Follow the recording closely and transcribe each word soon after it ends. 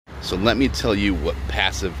So let me tell you what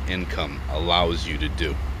passive income allows you to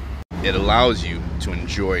do. It allows you to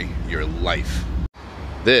enjoy your life.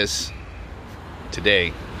 This,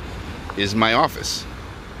 today, is my office.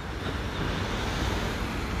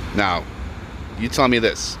 Now, you tell me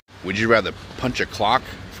this. Would you rather punch a clock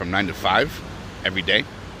from 9 to 5 every day?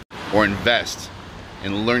 Or invest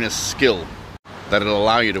and learn a skill that'll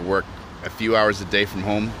allow you to work a few hours a day from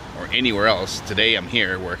home or anywhere else? Today I'm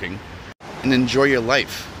here working, and enjoy your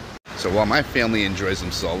life. So while my family enjoys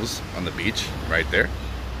themselves on the beach right there,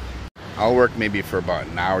 I'll work maybe for about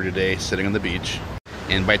an hour today sitting on the beach.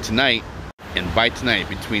 And by tonight,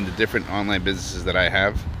 between the different online businesses that I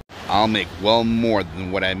have, I'll make well more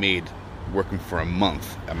than what I made working for a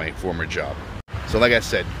month at my former job. So like I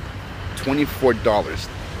said, $24.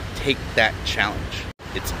 Take that challenge.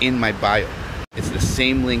 It's in my bio. It's the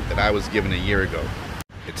same link that I was given a year ago.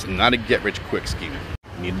 It's not a get-rich-quick scheme.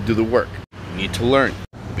 You need to do the work. You need to learn,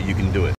 but you can do it.